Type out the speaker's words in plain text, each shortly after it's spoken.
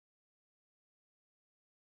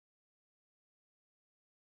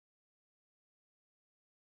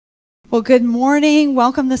Well, good morning.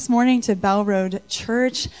 Welcome this morning to Bell Road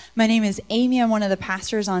Church. My name is Amy. I'm one of the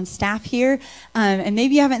pastors on staff here. And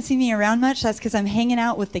maybe you haven't seen me around much. That's because I'm hanging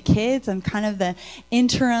out with the kids. I'm kind of the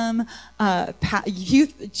interim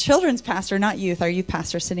children's pastor, not youth. Our youth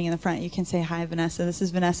pastor sitting in the front. You can say hi, Vanessa. This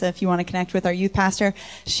is Vanessa if you want to connect with our youth pastor.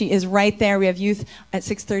 She is right there. We have youth at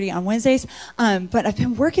 6:30 on Wednesdays. But I've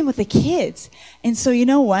been working with the kids. And so you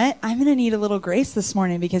know what? I'm going to need a little grace this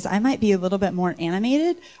morning because I might be a little bit more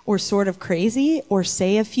animated or sort of crazy or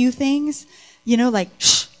say a few things, you know, like,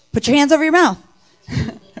 shh, put your hands over your mouth,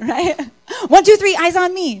 right? 1, 2, 3, eyes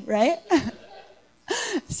on me, right?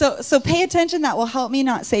 So pay attention. That will help me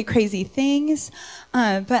not say crazy things.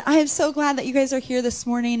 But I am so glad that you guys are here this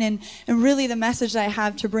morning. And really the message that I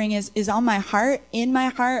have to bring is on my heart, in my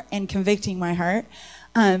heart, and convicting my heart.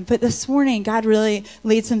 But this morning, God really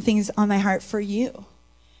laid some things on my heart for you.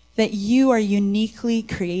 That you are uniquely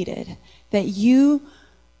created. That you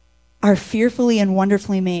are fearfully and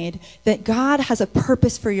wonderfully made. That God has a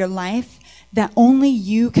purpose for your life that only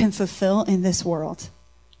you can fulfill in this world.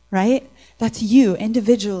 Right? That's you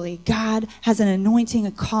individually. God has an anointing,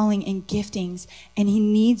 a calling, and giftings, and he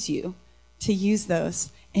needs you to use those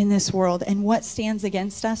in this world. And what stands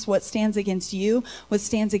against us? What stands against you? What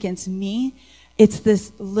stands against me? It's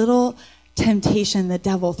this little temptation the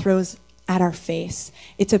devil throws at our face.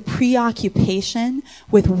 It's a preoccupation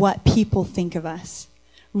with what people think of us.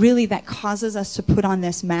 Really, that causes us to put on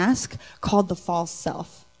this mask called the false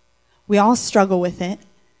self. We all struggle with it.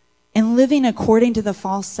 And living according to the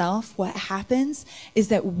false self, what happens is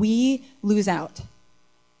that we lose out.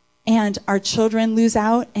 And our children lose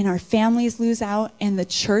out, and our families lose out, and the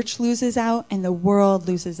church loses out, and the world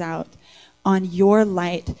loses out on your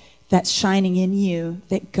light that's shining in you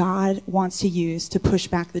that God wants to use to push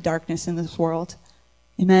back the darkness in this world.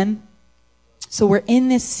 Amen? So we're in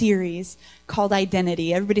this series called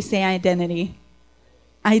Identity. Everybody say identity.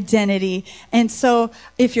 Identity. And so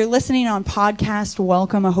if you're listening on podcast,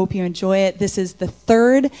 welcome. I hope you enjoy it. This is the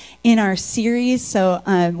third in our series. So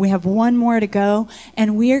we have one more to go.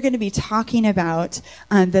 And we are going to be talking about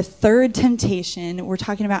the third temptation. We're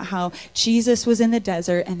talking about how Jesus was in the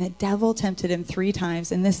desert and the devil tempted him 3 times.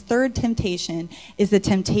 And this third temptation is the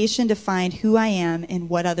temptation to find who I am and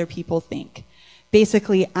what other people think.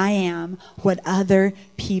 Basically, I am what other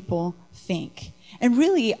people think. And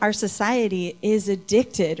really, our society is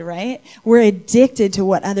addicted, right? We're addicted to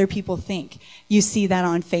what other people think. You see that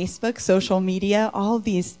on Facebook, social media, all of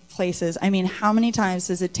these places. I mean, how many times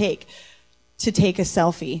does it take to take a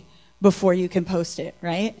selfie before you can post it,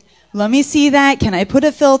 right? Let me see that. Can I put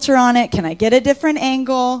a filter on it? Can I get a different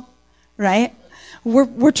angle, right?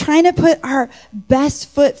 We're trying to put our best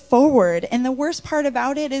foot forward. And the worst part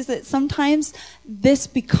about it is that sometimes this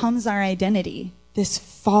becomes our identity, this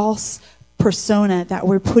false persona that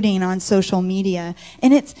we're putting on social media.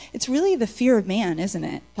 And it's really the fear of man, isn't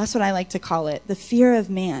it? That's what I like to call it, the fear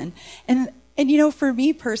of man. And you know, for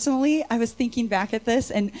me personally, I was thinking back at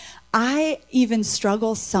this, and I even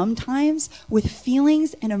struggle sometimes with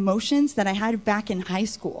feelings and emotions that I had back in high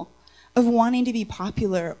school of wanting to be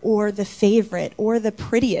popular or the favorite or the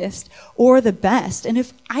prettiest or the best.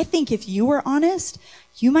 And I think if you were honest,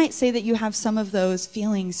 you might say that you have some of those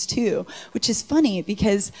feelings too, which is funny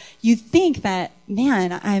because you think that,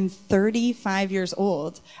 man, I'm 35 years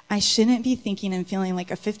old. I shouldn't be thinking and feeling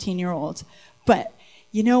like a 15-year-old. But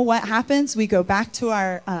you know what happens? We go back to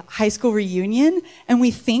our high school reunion and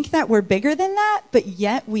we think that we're bigger than that, but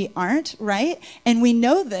yet we aren't, right? And we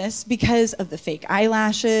know this because of the fake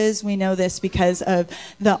eyelashes. We know this because of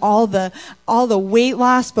all the weight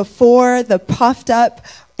loss before, the puffed up,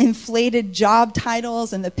 inflated job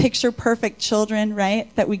titles, and the picture perfect children,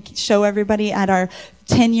 right? That we show everybody at our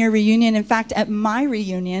 10-year reunion. In fact, at my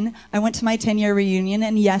reunion, I went to my 10-year reunion,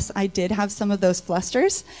 and yes, I did have some of those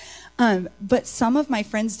flusters. But some of my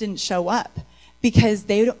friends didn't show up because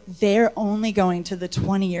they're only going to the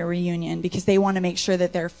 20-year reunion because they want to make sure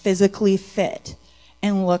that they're physically fit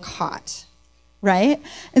and look hot, right?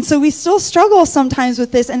 And so we still struggle sometimes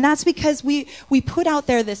with this, and that's because we put out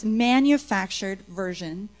there this manufactured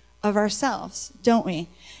version of ourselves, don't we?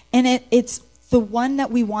 And it's the one that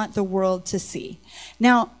we want the world to see.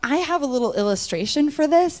 Now, I have a little illustration for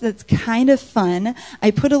this that's kind of fun. I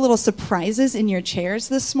put a little surprises in your chairs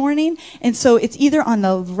this morning, and so it's either on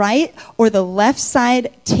the right or the left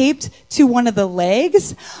side taped to one of the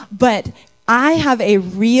legs, but I have a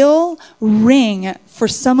real ring for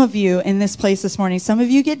some of you in this place this morning. Some of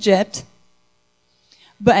you get gypped,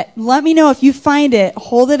 but let me know if you find it.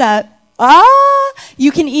 Hold it up.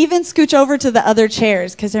 You can even scooch over to the other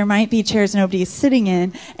chairs because there might be chairs nobody's sitting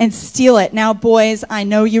in and steal it. Now, boys, I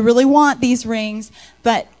know you really want these rings,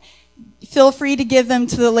 but feel free to give them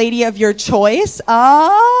to the lady of your choice.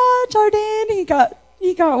 Ah, Jardine, he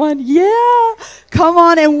got one. Yeah, come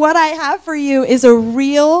on. And what I have for you is a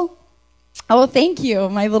real, oh, thank you,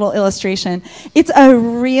 my little illustration. It's a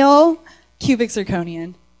real cubic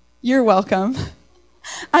zirconian. You're welcome.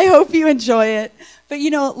 I hope you enjoy it. But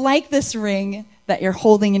like this ring that you're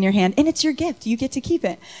holding in your hand, and it's your gift, you get to keep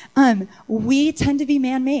it. We tend to be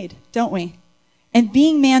man-made, don't we? And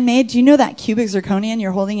being man-made, do you know that cubic zirconian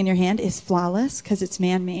you're holding in your hand is flawless because it's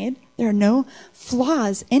man-made? There are no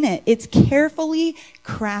flaws in it. It's carefully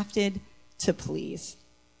crafted to please.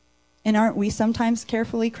 And aren't we sometimes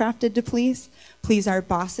carefully crafted to please? Please our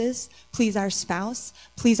bosses, please our spouse,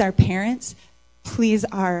 please our parents, please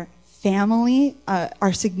our family,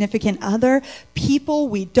 our significant other, people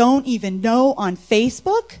we don't even know on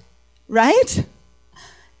Facebook, right?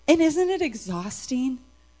 And isn't it exhausting?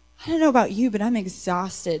 I don't know about you, but I'm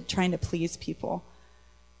exhausted trying to please people.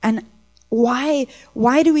 And why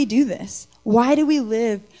do we do this? Why do we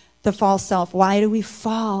live the false self? Why do we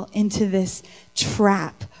fall into this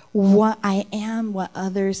trap? What I am, what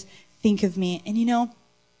others think of me. And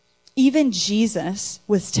even Jesus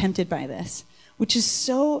was tempted by this, which is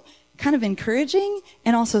so kind of encouraging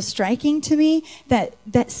and also striking to me that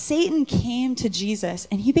Satan came to Jesus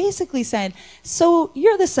and he basically said, so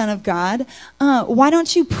you're the Son of God. Why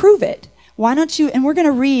don't you prove it? Why don't you, and we're going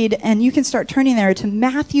to read, and you can start turning there to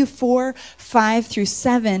Matthew 4, 5 through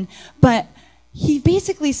 7. But he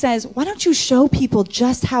basically says, why don't you show people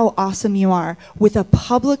just how awesome you are with a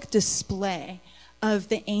public display of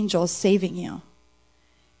the angels saving you?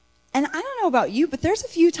 And I don't know about you, but there's a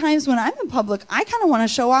few times when I'm in public, I kind of want to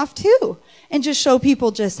show off too and just show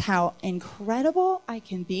people just how incredible I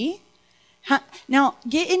can be. Now,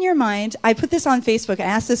 get in your mind, I put this on Facebook, I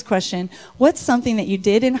asked this question, what's something that you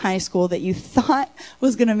did in high school that you thought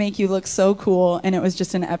was going to make you look so cool and it was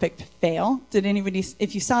just an epic fail? Did anybody,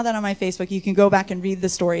 if you saw that on my Facebook, you can go back and read the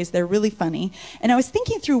stories, they're really funny. And I was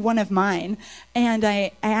thinking through one of mine, and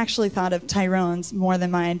I actually thought of Tyrone's more than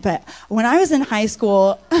mine, but when I was in high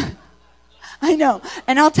school, I know,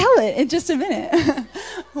 and I'll tell it in just a minute.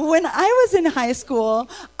 When I was in high school,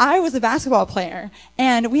 I was a basketball player,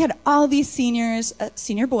 and we had all these seniors,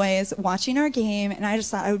 senior boys, watching our game, and I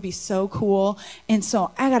just thought I would be so cool, and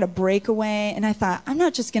so I got a breakaway, and I thought, I'm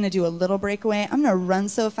not just going to do a little breakaway, I'm going to run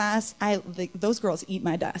so fast, those girls eat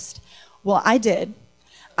my dust. Well, I did.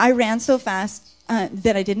 I ran so fast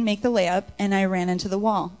that I didn't make the layup, and I ran into the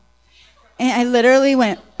wall. And I literally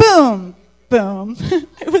went, boom! Boom.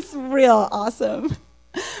 It was real awesome.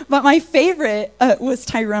 But my favorite was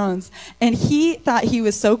Tyrone's. And he thought he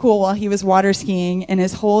was so cool while he was water skiing, and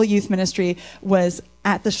his whole youth ministry was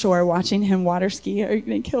at the shore watching him water ski. Are you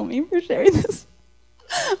going to kill me for sharing this?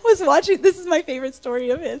 This is my favorite story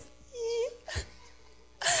of his.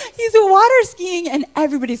 He's water skiing, and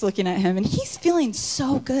everybody's looking at him, and he's feeling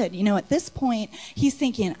so good. At this point, he's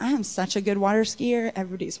thinking, I am such a good water skier.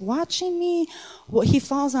 Everybody's watching me. Well, he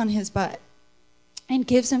falls on his butt and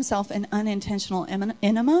gives himself an unintentional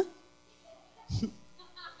enema.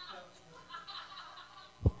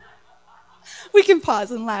 We can pause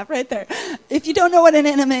and laugh right there. If you don't know what an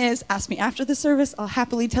enema is, ask me after the service. I'll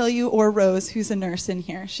happily tell you, or Rose, who's a nurse in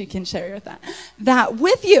here. She can share that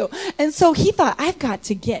with you. And so he thought, I've got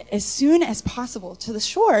to get as soon as possible to the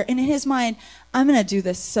shore. And in his mind, I'm going to do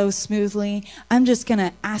this so smoothly. I'm just going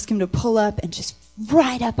to ask him to pull up and just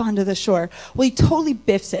right up onto the shore. Well, he totally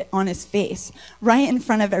biffs it on his face, right in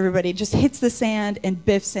front of everybody, just hits the sand and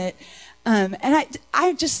biffs it. And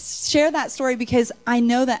I just share that story because I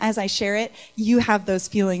know that as I share it, you have those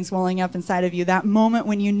feelings welling up inside of you. That moment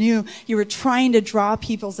when you knew you were trying to draw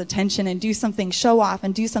people's attention and do something, show off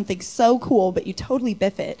and do something so cool, but you totally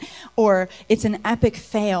biff it. Or it's an epic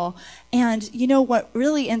fail. And what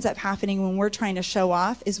really ends up happening when we're trying to show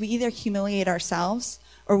off is we either humiliate ourselves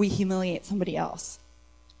or we humiliate somebody else,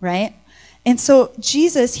 right? And so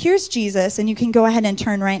here's Jesus, and you can go ahead and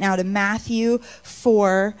turn right now to Matthew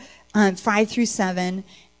 4, 5 through 7,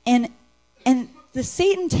 and the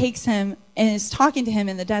Satan takes him and is talking to him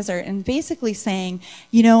in the desert and basically saying,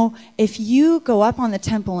 if you go up on the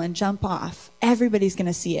temple and jump off, everybody's going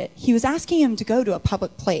to see it. He was asking him to go to a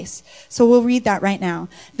public place. So we'll read that right now.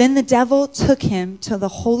 Then the devil took him to the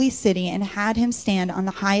holy city and had him stand on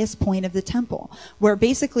the highest point of the temple, where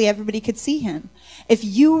basically everybody could see him. If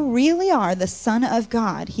you really are the Son of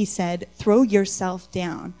God, he said, throw yourself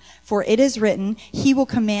down. For it is written, he will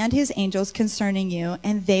command his angels concerning you,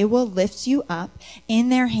 and they will lift you up in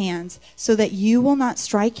their hands so that you will not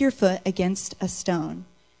strike your foot against a stone.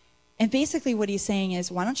 And basically what he's saying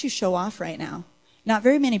is, why don't you show off right now? Not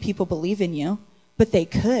very many people believe in you, but they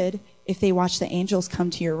could if they watch the angels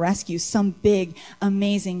come to your rescue, some big,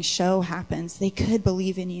 amazing show happens. They could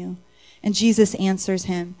believe in you. And Jesus answers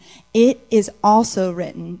him, it is also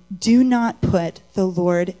written, do not put the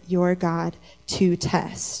Lord your God to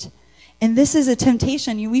test. And this is a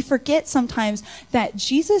temptation. We forget sometimes that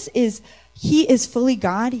Jesus he is fully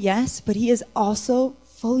God, yes, but he is also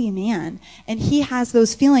fully man. And he has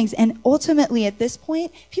those feelings. And ultimately at this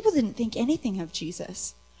point, people didn't think anything of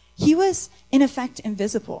Jesus. He was, in effect,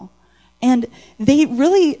 invisible. And they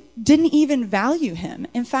really didn't even value him.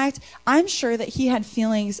 In fact, I'm sure that he had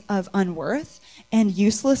feelings of unworth and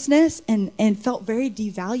uselessness and felt very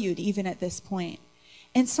devalued even at this point.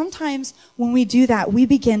 And sometimes when we do that, we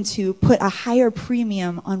begin to put a higher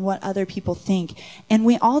premium on what other people think. And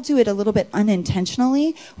we all do it a little bit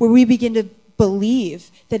unintentionally, where we begin to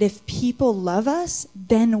believe that if people love us,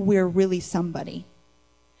 then we're really somebody.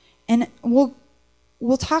 And we'll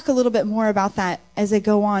talk a little bit more about that as I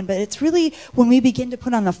go on, but it's really when we begin to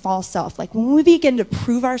put on the false self, like when we begin to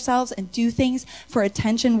prove ourselves and do things for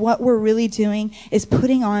attention, what we're really doing is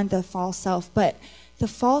putting on the false self. But the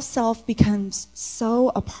false self becomes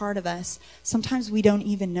so a part of us, sometimes we don't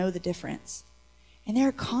even know the difference. And there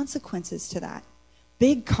are consequences to that.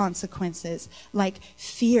 Big consequences like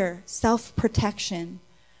fear, self-protection,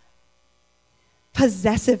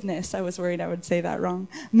 possessiveness, I was worried I would say that wrong,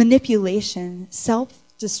 manipulation,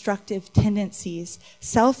 self-destructive tendencies,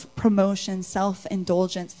 self-promotion,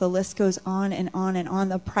 self-indulgence. The list goes on and on and on.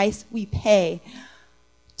 The price we pay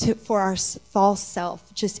for our false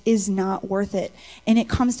self just is not worth it. And it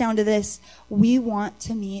comes down to this. We want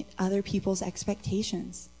to meet other people's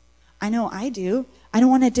expectations. I know I do. I don't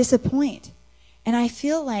want to disappoint. And I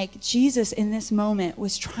feel like Jesus in this moment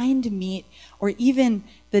was trying to meet, or even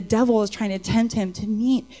the devil was trying to tempt him to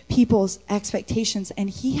meet people's expectations. And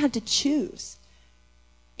he had to choose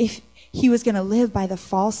if he was going to live by the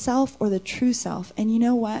false self or the true self. And you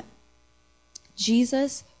know what?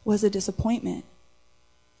 Jesus was a disappointment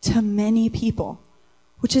to many people,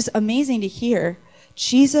 which is amazing to hear.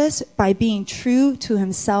 Jesus, by being true to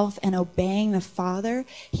himself and obeying the Father,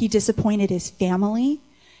 he disappointed his family.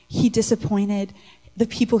 He disappointed the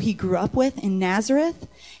people he grew up with in Nazareth.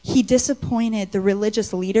 He disappointed the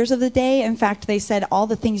religious leaders of the day. In fact, they said all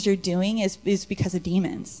the things you're doing is because of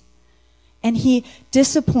demons. And he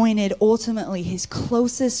disappointed ultimately his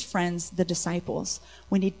closest friends, the disciples,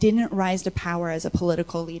 when he didn't rise to power as a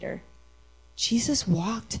political leader. Jesus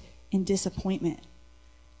walked in disappointment.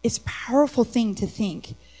 It's a powerful thing to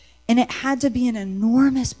think. And it had to be an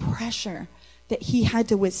enormous pressure that he had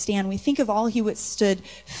to withstand. We think of all he withstood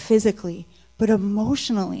physically, but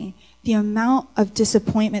emotionally, the amount of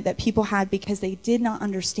disappointment that people had because they did not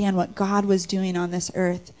understand what God was doing on this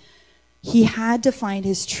earth. He had to find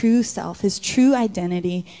his true self, his true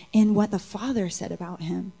identity in what the Father said about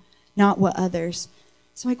him, not what others.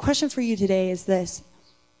 So my question for you today is this.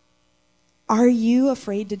 Are you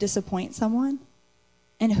afraid to disappoint someone?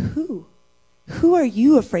 And who? Who are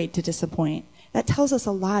you afraid to disappoint? That tells us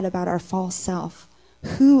a lot about our false self.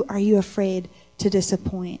 Who are you afraid to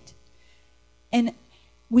disappoint? And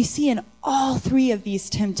we see in all three of these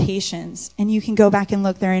temptations, and you can go back and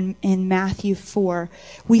look there in Matthew 4,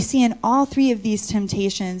 we see in all three of these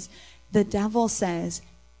temptations, the devil says,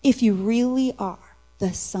 if you really are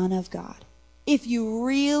the Son of God, if you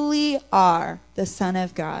really are the Son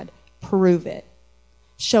of God, prove it.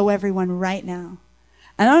 Show everyone right now.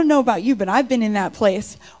 And I don't know about you, but I've been in that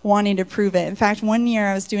place wanting to prove it. In fact, one year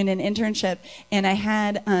I was doing an internship, and I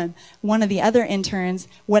had one of the other interns,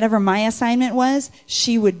 whatever my assignment was,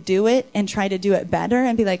 she would do it and try to do it better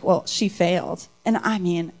and be like, well, she failed. And I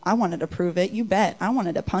mean, I wanted to prove it. You bet. I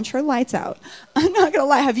wanted to punch her lights out. I'm not going to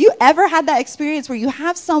lie. Have you ever had that experience where you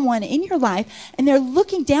have someone in your life and they're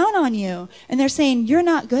looking down on you and they're saying, you're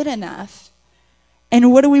not good enough?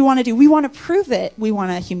 And what do we want to do? We want to prove it. We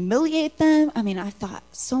want to humiliate them. I mean, I thought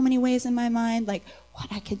so many ways in my mind, like what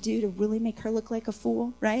I could do to really make her look like a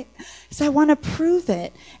fool, right? So I want to prove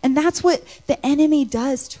it. And that's what the enemy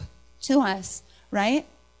does to us, right?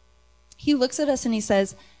 He looks at us and he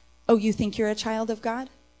says, oh, you think you're a child of God?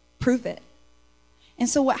 Prove it. And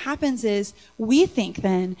so what happens is we think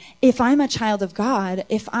then, if I'm a child of God,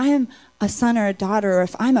 if I'm a son or a daughter, or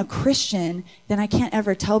if I'm a Christian, then I can't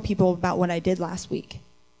ever tell people about what I did last week.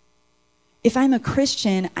 If I'm a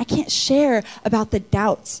Christian, I can't share about the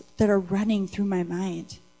doubts that are running through my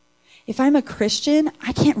mind. If I'm a Christian,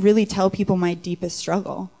 I can't really tell people my deepest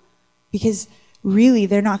struggle because really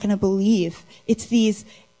they're not going to believe. It's these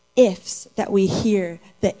ifs that we hear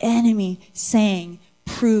the enemy saying,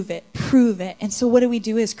 prove it, prove it. And so what do we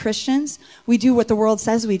do as Christians? We do what the world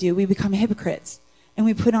says we do. We become hypocrites. and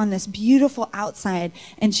we put on this beautiful outside.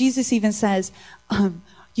 And Jesus even says,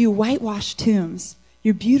 you whitewash tombs.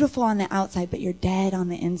 You're beautiful on the outside, but you're dead on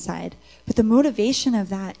the inside. But the motivation of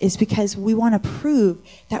that is because we want to prove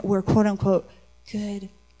that we're, quote unquote, good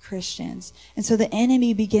Christians. And so the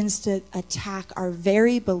enemy begins to attack our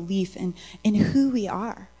very belief in who we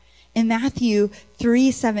are. In Matthew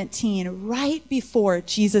 3:17, right before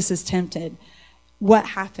Jesus is tempted, what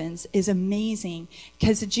happens is amazing,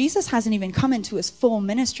 because Jesus hasn't even come into his full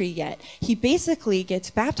ministry yet. He basically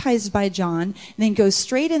gets baptized by John, and then goes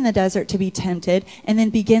straight in the desert to be tempted, and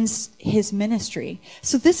then begins his ministry.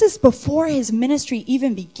 So this is before his ministry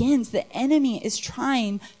even begins. The enemy is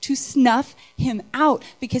trying to snuff him out,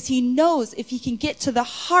 because he knows if he can get to the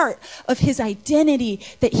heart of his identity,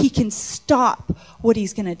 that he can stop what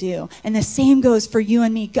he's going to do. And the same goes for you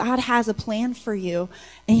and me. God has a plan for you,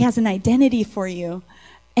 and he has an identity for you.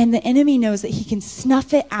 And the enemy knows that he can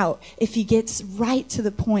snuff it out if he gets right to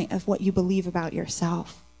the point of what you believe about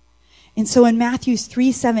yourself. And so in Matthew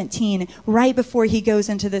 3:17, right before he goes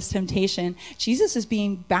into this temptation, Jesus is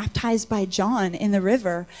being baptized by John in the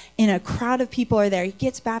river, and a crowd of people are there. He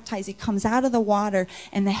gets baptized, he comes out of the water,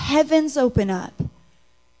 and the heavens open up.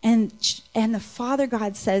 And the Father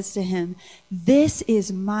God says to him, "This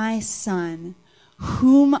is my Son,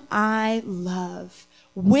 whom I love,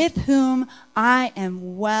 with whom I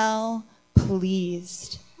am well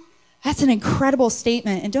pleased." That's an incredible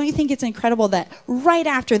statement. And don't you think it's incredible that right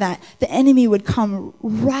after that, the enemy would come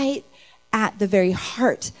right at the very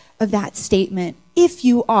heart of that statement? If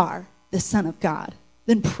you are the Son of God,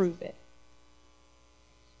 then prove it.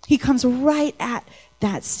 He comes right at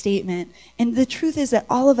that statement. And the truth is that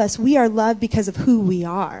all of us, we are loved because of who we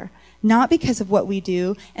are, not because of what we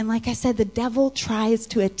do. And like I said, the devil tries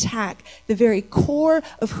to attack the very core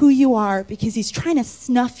of who you are, because he's trying to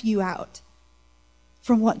snuff you out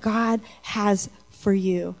from what God has for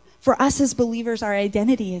you. For us as believers, our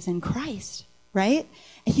identity is in Christ, right?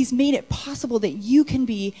 And he's made it possible that you can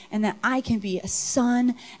be, and that I can be, a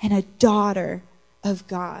son and a daughter of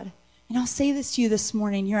God. And I'll say this to you this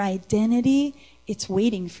morning: your identity, it's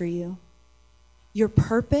waiting for you. Your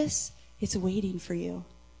purpose, it's waiting for you.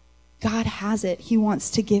 God has it. He wants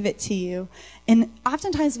to give it to you. And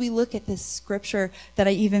oftentimes we look at this scripture that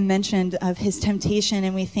I even mentioned of his temptation,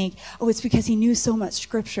 and we think, oh, it's because he knew so much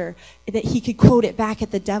scripture that he could quote it back at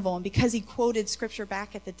the devil. And because he quoted scripture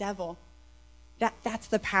back at the devil, that's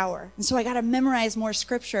the power. And so I got to memorize more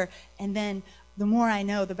scripture, and then the more I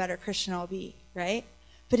know, the better Christian I'll be, right?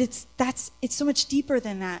 But it's so much deeper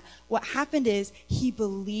than that. What happened is he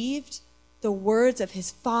believed the words of his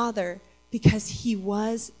Father because he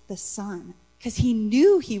was the Son, because he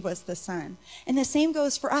knew he was the Son. And the same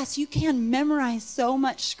goes for us. You can memorize so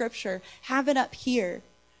much scripture, have it up here,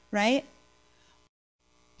 right?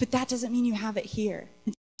 But that doesn't mean you have it here.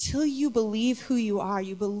 Until you believe who you are,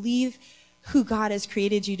 you believe who God has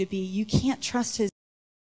created you to be, you can't trust his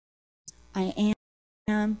I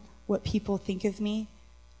am what people think of me,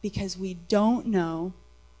 because we don't know,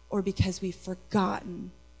 or because we've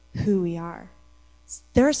forgotten who we are.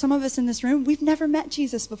 There are some of us in this room, we've never met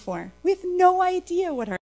Jesus before. We have no idea what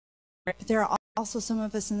our... But there are also some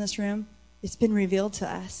of us in this room, it's been revealed to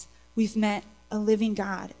us. We've met a living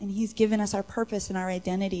God, and he's given us our purpose and our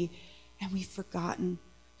identity, and we've forgotten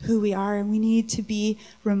who we are, and we need to be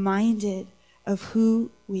reminded of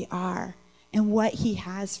who we are and what he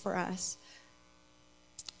has for us.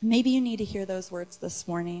 Maybe you need to hear those words this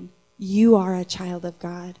morning. You are a child of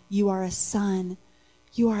God. You are a son.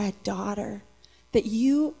 You are a daughter. That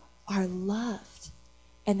you are loved,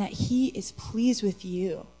 and that he is pleased with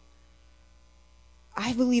you.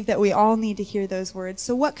 I believe that we all need to hear those words.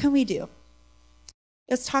 So what can we do?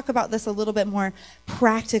 Let's talk about this a little bit more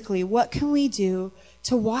practically. What can we do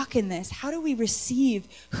to walk in this? How do we receive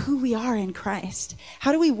who we are in Christ?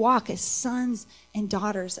 How do we walk as sons and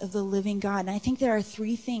daughters of the living God? And I think there are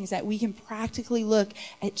three things that we can practically look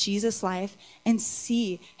at Jesus' life and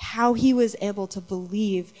see how he was able to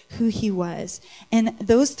believe who he was. And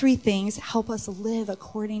those three things help us live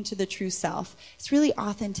according to the true self. It's really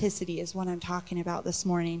authenticity is what I'm talking about this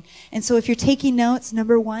morning. And so if you're taking notes,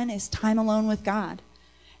 number one is time alone with God.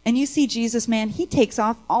 And you see Jesus, man, he takes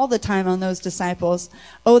off all the time on those disciples.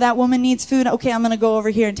 Oh, that woman needs food. Okay, I'm going to go over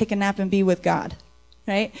here and take a nap and be with God,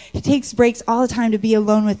 right? He takes breaks all the time to be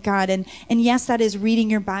alone with God. And yes, that is reading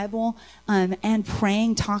your Bible and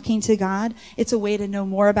praying, talking to God. It's a way to know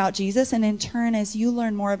more about Jesus. And in turn, as you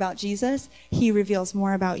learn more about Jesus, he reveals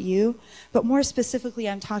more about you. But more specifically,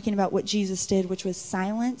 I'm talking about what Jesus did, which was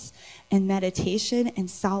silence and meditation and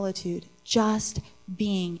solitude, just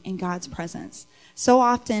being in God's presence. So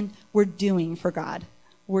often we're doing for God.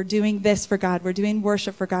 we're doing this for God. We're doing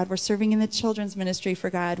worship for God. We're serving in the children's ministry for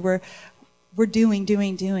God. We're doing.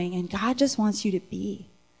 And God just wants you to be.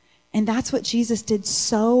 And that's what Jesus did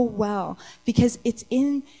so well, because it's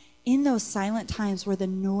in those silent times where the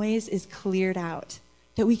noise is cleared out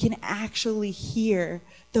that we can actually hear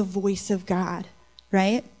the voice of God,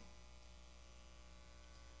 right?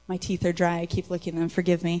 My teeth are dry. I keep licking them.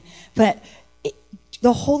 Forgive me. But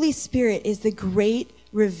the Holy Spirit is the great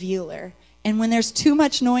revealer. And when there's too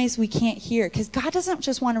much noise, we can't hear. Because God doesn't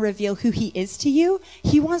just want to reveal who he is to you.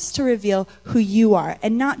 He wants to reveal who you are.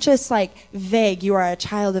 And not just like vague, you are a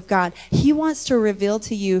child of God. He wants to reveal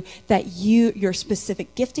to you that your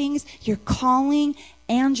specific giftings, your calling,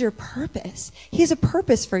 and your purpose. He has a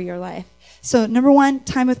purpose for your life. So number 1,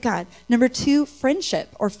 time with God. Number 2, friendship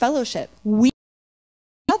or fellowship. We need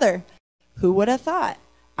each other. Who would have thought?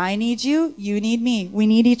 I need you, you need me. We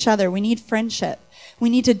need each other. We need friendship. We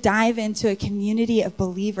need to dive into a community of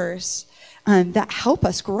believers that help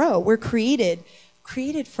us grow. We're created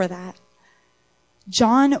for that.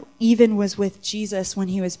 John even was with Jesus when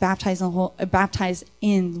he was baptized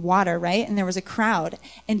in water, right? And there was a crowd.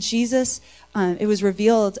 And Jesus, it was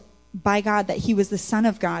revealed by God that he was the Son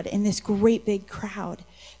of God in this great big crowd.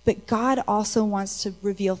 But God also wants to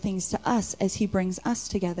reveal things to us as he brings us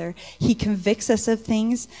together. He convicts us of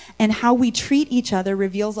things, and how we treat each other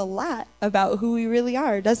reveals a lot about who we really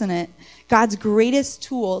are, doesn't it? God's greatest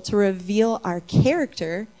tool to reveal our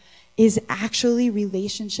character is actually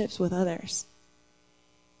relationships with others.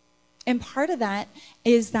 And part of that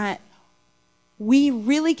is that we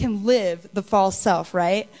really can live the false self,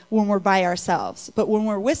 right? When we're by ourselves. But when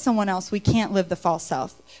we're with someone else, we can't live the false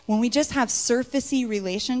self. When we just have surfacey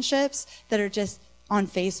relationships that are just on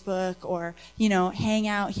Facebook or, hang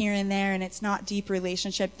out here and there, and it's not deep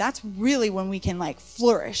relationship, that's really when we can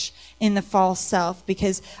flourish in the false self,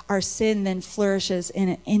 because our sin then flourishes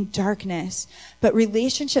in darkness. But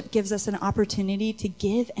relationship gives us an opportunity to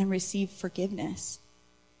give and receive forgiveness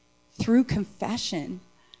through confession.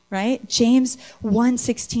 Right? James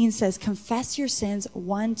 1:16 says, confess your sins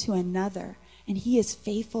one to another, and he is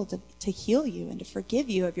faithful to heal you and to forgive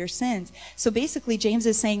you of your sins. So basically, James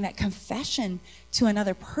is saying that confession to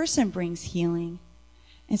another person brings healing.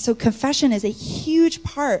 And so confession is a huge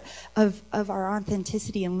part of our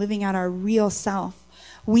authenticity and living out our real self.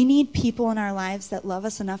 We need people in our lives that love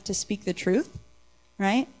us enough to speak the truth,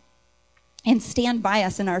 right? And stand by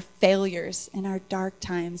us in our failures, in our dark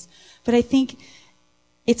times. But I think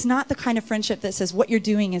it's not the kind of friendship that says what you're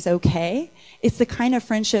doing is okay. It's the kind of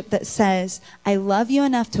friendship that says, I love you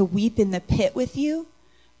enough to weep in the pit with you,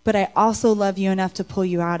 but I also love you enough to pull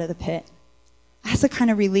you out of the pit. That's the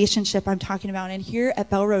kind of relationship I'm talking about. And here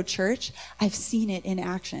at Bell Road Church, I've seen it in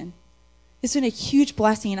action. It's been a huge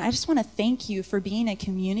blessing. And I just want to thank you for being a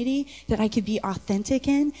community that I could be authentic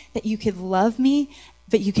in, that you could love me,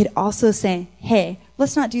 but you could also say, hey,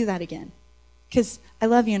 let's not do that again. Because I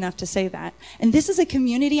love you enough to say that. And this is a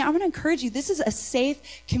community, I'm going to encourage you, this is a safe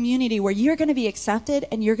community where you're going to be accepted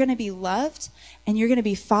and you're going to be loved and you're going to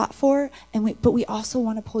be fought for, but we also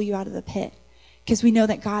want to pull you out of the pit because we know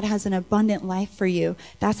that God has an abundant life for you.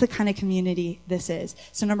 That's the kind of community this is.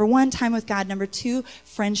 So number 1, time with God. Number 2,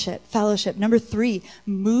 friendship, fellowship. Number 3,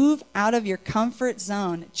 move out of your comfort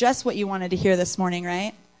zone. Just what you wanted to hear this morning,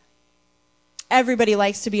 right? Everybody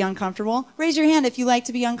likes to be uncomfortable. Raise your hand if you like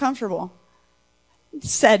to be uncomfortable.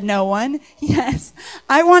 Said no one. Yes,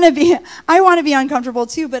 I want to be uncomfortable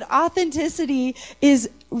too, but authenticity is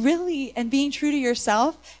really, and being true to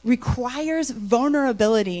yourself requires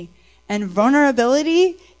vulnerability, and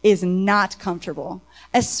vulnerability is not comfortable,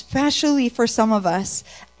 especially for some of us.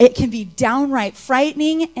 It can be downright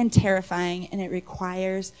frightening and terrifying, and it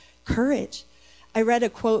requires courage. I read a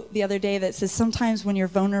quote the other day that says sometimes when you're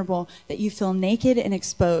vulnerable that you feel naked and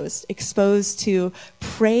exposed to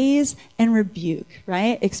praise and rebuke,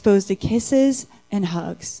 right? Exposed to kisses and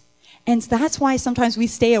hugs. And that's why sometimes we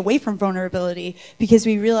stay away from vulnerability, because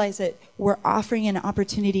we realize that we're offering an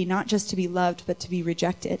opportunity not just to be loved, but to be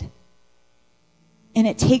rejected. And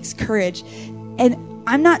it takes courage. And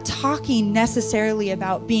I'm not talking necessarily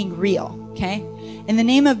about being real, okay? In the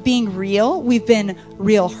name of being real, we've been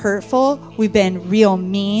real hurtful, we've been real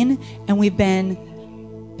mean, and we've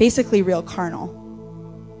been basically real carnal.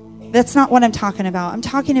 That's not what I'm talking about. I'm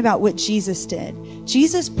talking about what Jesus did.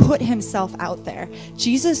 Jesus put himself out there.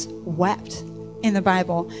 Jesus wept in the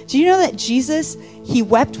Bible. Do you know that Jesus, he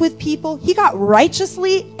wept with people? He got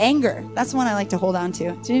righteously angry. That's one I like to hold on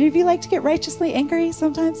to. Do any of you like to get righteously angry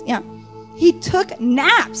sometimes? Yeah. He took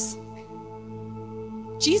naps.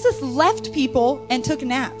 Jesus left people and took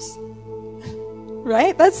naps.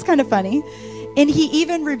 Right? That's kind of funny. And he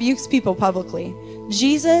even rebukes people publicly.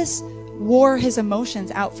 Jesus wore his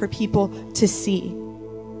emotions out for people to see.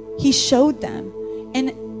 He showed them.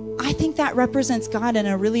 And I think that represents God in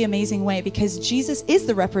a really amazing way, because Jesus is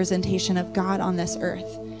the representation of God on this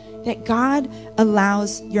earth. That God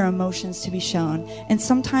allows your emotions to be shown. And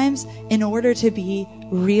sometimes in order to be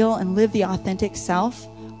real and live the authentic self,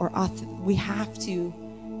 we have to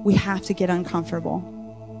get uncomfortable.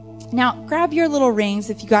 Now, grab your little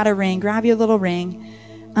rings. If you got a ring, grab your little ring.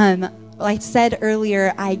 Like I said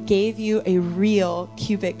earlier, I gave you a real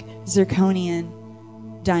cubic zirconian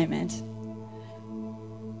diamond.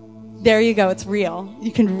 There you go. It's real.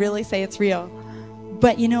 You can really say it's real.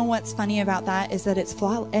 But you know what's funny about that is that it's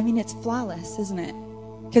flawless. I mean, it's flawless, isn't it?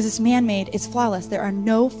 Because it's man-made. It's flawless. There are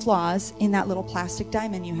no flaws in that little plastic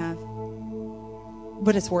diamond you have.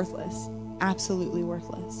 But it's worthless. Absolutely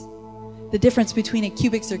worthless. The difference between a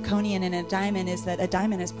cubic zirconian and a diamond is that a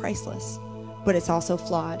diamond is priceless, but it's also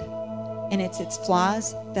flawed. And it's its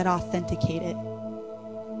flaws that authenticate it.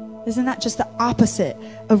 Isn't that just the opposite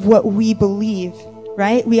of what we believe,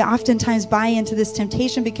 right? We oftentimes buy into this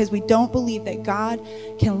temptation because we don't believe that God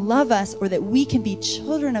can love us or that we can be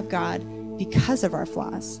children of God because of our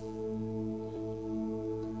flaws.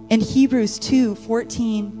 And Hebrews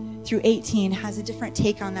 2:14-18 has a different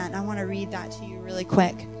take on that, and I want to read that to you really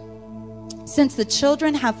quick. Since the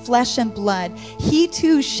children have flesh and blood, he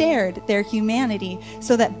too shared their humanity,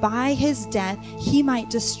 so that by his death he might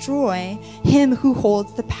destroy him who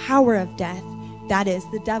holds the power of death, that is,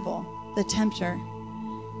 the devil, the tempter,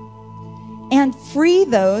 and free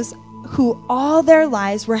those who all their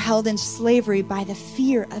lives were held in slavery by the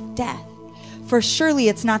fear of death. For surely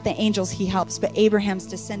it's not the angels he helps, but Abraham's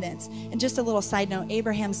descendants. And just a little side note,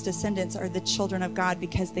 Abraham's descendants are the children of God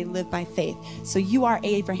because they live by faith. So you are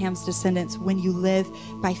Abraham's descendants when you live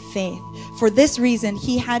by faith. For this reason,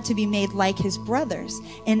 he had to be made like his brothers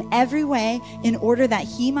in every way, in order that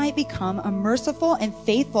he might become a merciful and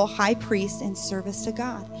faithful high priest in service to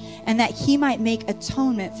God, and that he might make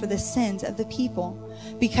atonement for the sins of the people.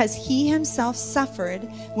 Because he himself suffered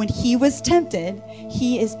when he was tempted,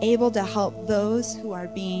 he is able to help those who are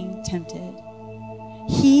being tempted.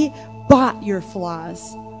 He bought your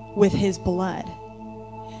flaws with his blood.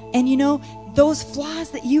 And you know, those flaws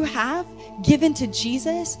that you have given to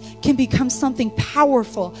Jesus can become something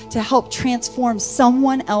powerful to help transform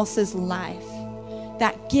someone else's life.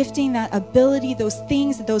 That gifting, that ability, those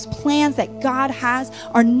things, those plans that God has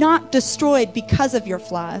are not destroyed because of your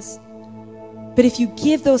flaws. But if you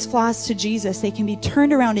give those flaws to Jesus, they can be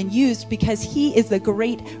turned around and used because he is the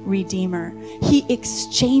great Redeemer. He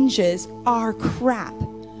exchanges our crap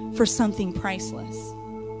for something priceless.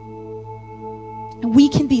 And we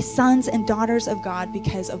can be sons and daughters of God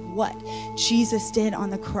because of what Jesus did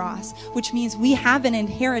on the cross, which means we have an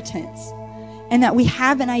inheritance and that we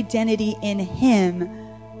have an identity in him,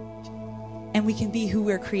 and we can be who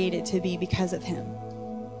we're created to be because of him.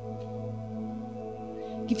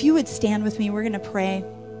 If you would stand with me, we're going to pray.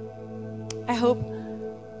 I hope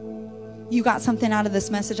you got something out of this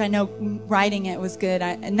message. I know writing it was good.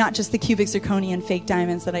 Not just the cubic zirconian fake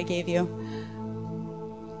diamonds that I gave you.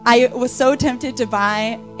 I was so tempted to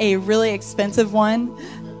buy a really expensive one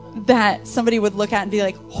that somebody would look at and be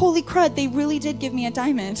like, holy crud, they really did give me a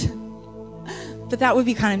diamond. But that would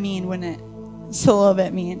be kind of mean, wouldn't it? It's a little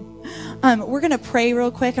bit mean. We're going to pray real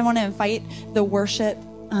quick. I want to invite the worship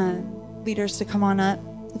leaders to come on up.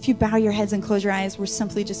 If you bow your heads and close your eyes, we're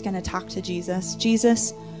simply just going to talk to Jesus.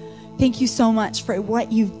 Jesus, thank you so much for what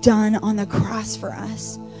you've done on the cross for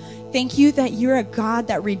us. Thank you that you're a God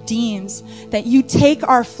that redeems, that you take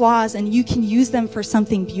our flaws and you can use them for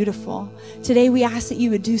something beautiful. Today we ask that you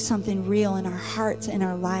would do something real in our hearts and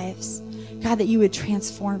our lives. God, that you would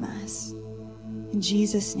transform us. In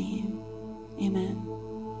Jesus' name, amen.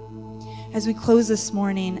 As we close this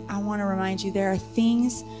morning, I want to remind you there are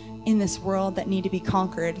things in this world that need to be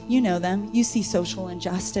conquered. You know them. You see social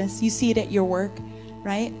injustice. You see it at your work,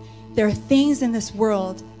 right? There are things in this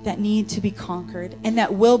world that need to be conquered and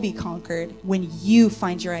that will be conquered when you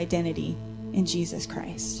find your identity in Jesus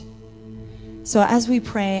Christ. So as we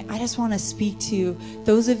pray, I just want to speak to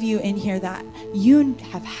those of you in here that you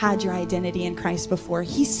have had your identity in Christ before.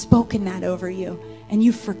 He's spoken that over you and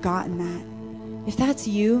you've forgotten that. If that's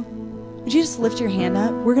you, would you just lift your hand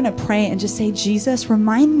up? We're going to pray and just say, Jesus,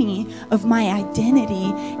 remind me of my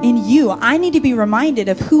identity in you. I need to be reminded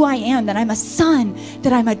of who I am, that I'm a son,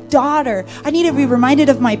 that I'm a daughter. I need to be reminded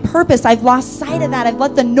of my purpose. I've lost sight of that. I've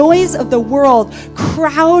let the noise of the world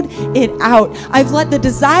crowd it out. I've let the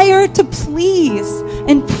desire to please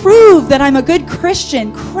and prove that I'm a good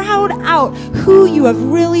Christian crowd out who you have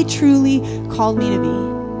really, truly called me to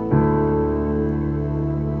be.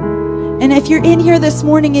 And And if you're in here this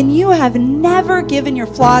morning and you have never given your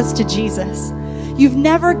flaws to Jesus, you've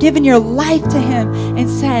never given your life to him and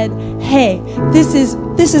said, hey, this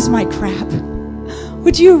is my crap,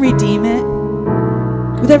 would you redeem it?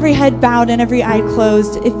 With every head bowed and every eye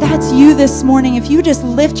closed, if that's you this morning, if you just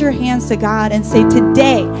lift your hands to God and say,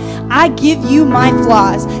 today, I give you my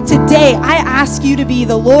flaws. Today, I ask you to be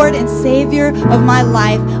the Lord and Savior of my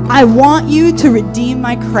life. I want you to redeem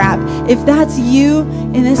my crap. If that's you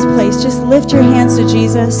in this place, just lift your hands to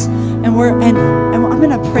Jesus, and I'm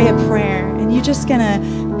going to pray a prayer, and you're just going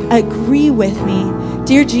to agree with me.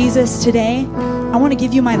 Dear Jesus, today, I want to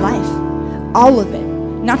give you my life, all of it.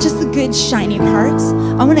 Not just the good, shiny parts.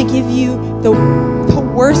 I want to give you the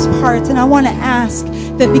worst parts, and I want to ask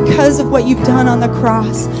that because of what you've done on the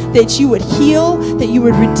cross, that you would heal, that you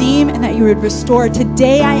would redeem, and that you would restore.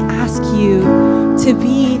 Today I ask you to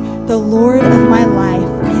be the Lord of my life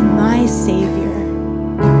and my Savior.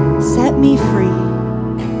 Set me free.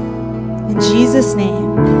 In Jesus'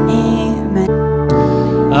 name, amen.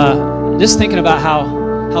 Just thinking about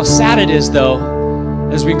how sad it is, though,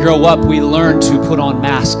 as we grow up, we learn to put on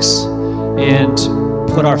masks and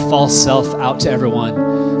put our false self out to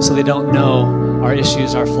everyone so they don't know our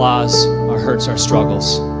issues, our flaws, our hurts, our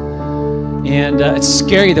struggles. And it's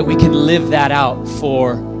scary that we can live that out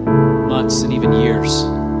for months and even years.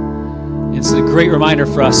 And it's a great reminder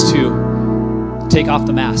for us to take off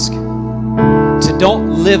the mask, to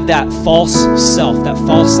don't live that false self, that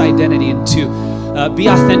false identity, and to be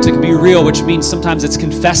authentic, be real, which means sometimes it's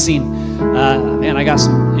confessing, man, I got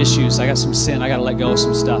some issues, I got some sin, I got to let go of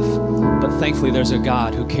some stuff. But thankfully, there's a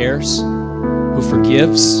God who cares, who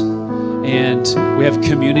forgives, and we have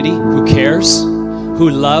community who cares, who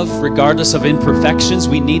love regardless of imperfections.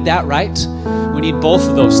 We need that, right? We need both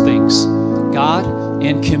of those things, God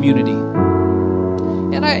and community.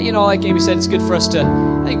 And like Amy said, it's good for us to,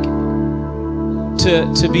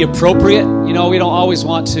 to be appropriate. We don't always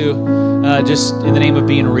want to just in the name of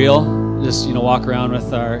being real, just walk around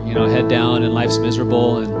with our head down and life's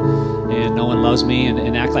miserable and no one loves me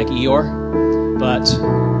and act like Eeyore. But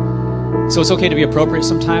so it's okay to be appropriate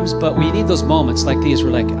sometimes, but we need those moments like these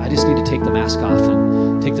where I just need to take the mask off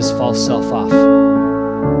and take this false self off.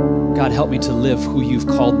 God, help me to live who you've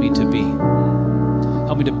called me to be.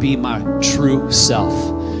 Help me to be my true self.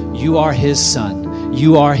 You are his son.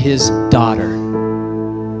 You are his daughter.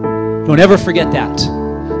 Don't ever forget that.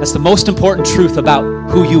 That's the most important truth about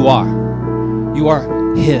who you are. You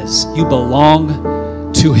are his. You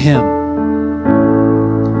belong to him.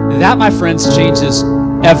 That, my friends, changes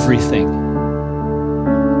everything.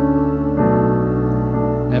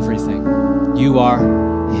 Everything. You are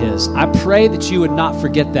his. I pray that you would not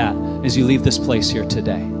forget that as you leave this place here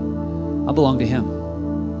today. I belong to him.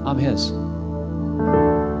 I'm his.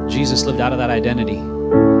 Jesus lived out of that identity,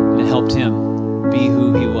 and it helped him be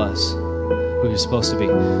who he was, who he was supposed to be.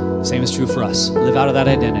 Same is true for us. Live out of that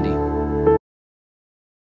identity.